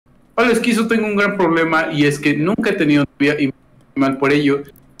Hola, Esquizo, tengo un gran problema y es que nunca he tenido novia y mal por ello.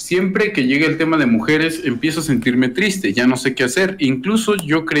 Siempre que llega el tema de mujeres empiezo a sentirme triste, ya no sé qué hacer. Incluso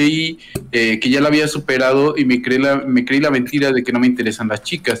yo creí que ya la había superado y me creí la mentira de que no me interesan las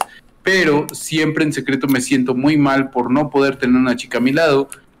chicas. Pero siempre en secreto me siento muy mal por no poder tener una chica a mi lado.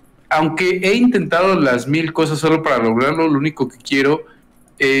 Aunque he intentado las 1000 cosas solo para lograrlo, lo único que quiero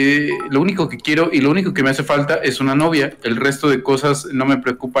y lo único que me hace falta es una novia. El resto de cosas no me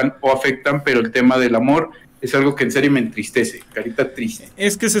preocupan o afectan, pero el tema del amor es algo que en serio me entristece. Carita triste.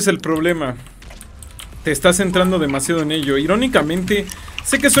 Es que ese es el problema. Te estás centrando demasiado en ello. Irónicamente,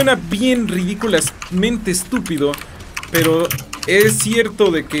 sé que suena bien ridículamente estúpido, pero es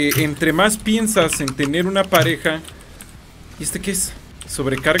cierto de que entre más piensas en tener una pareja... ¿Y este qué es?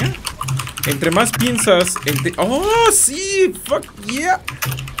 ¿Sobrecarga? Entre más piensas en... ¡Oh, sí! ¡Fuck yeah!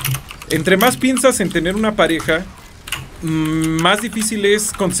 Entre más piensas en tener una pareja, más difícil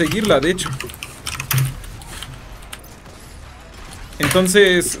es conseguirla, de hecho.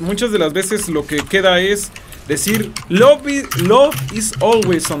 Entonces, muchas de las veces lo que queda es decir love is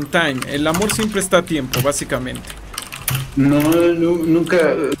always on time. El amor siempre está a tiempo, básicamente. No,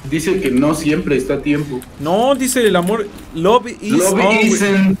 nunca. Dice que no siempre está a tiempo. No, dice el amor. Love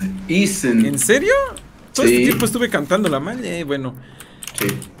isn't. ¿En serio? Todo Sí. este tiempo estuve cantando la mal. Bueno. Sí.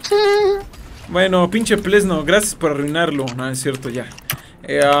 Bueno, pinche Plesno, gracias por arruinarlo. No, es cierto, ya.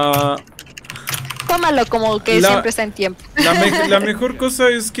 Tómalo como que siempre está en tiempo. La mejor cosa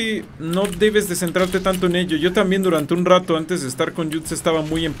es que no debes de centrarte tanto en ello. Yo también durante un rato antes de estar con Jutsu estaba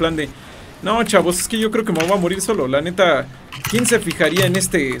muy en plan de... No, chavos, es que yo creo que me voy a morir solo. La neta, ¿quién se fijaría en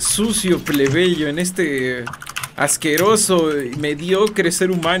este sucio plebeyo? En este asqueroso, mediocre ser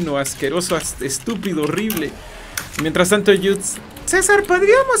humano, asqueroso, estúpido, horrible. Mientras tanto, Jutsu, César,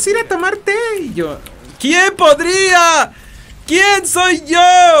 ¿podríamos ir a tomar té? Y yo, ¿quién podría? ¿Quién soy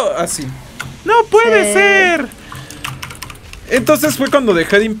yo? Así. No puede ser. Entonces fue cuando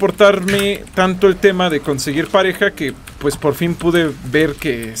dejé de importarme tanto el tema de conseguir pareja, que pues por fin pude ver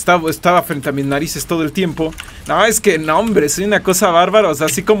que estaba frente a mis narices todo el tiempo. No, es que no, hombre, soy una cosa bárbara. O sea,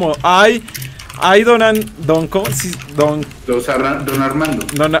 así como don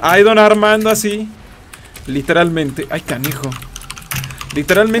Armando, así. Literalmente. Ay, canijo.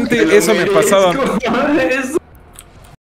 Literalmente eso me pasaba. Eso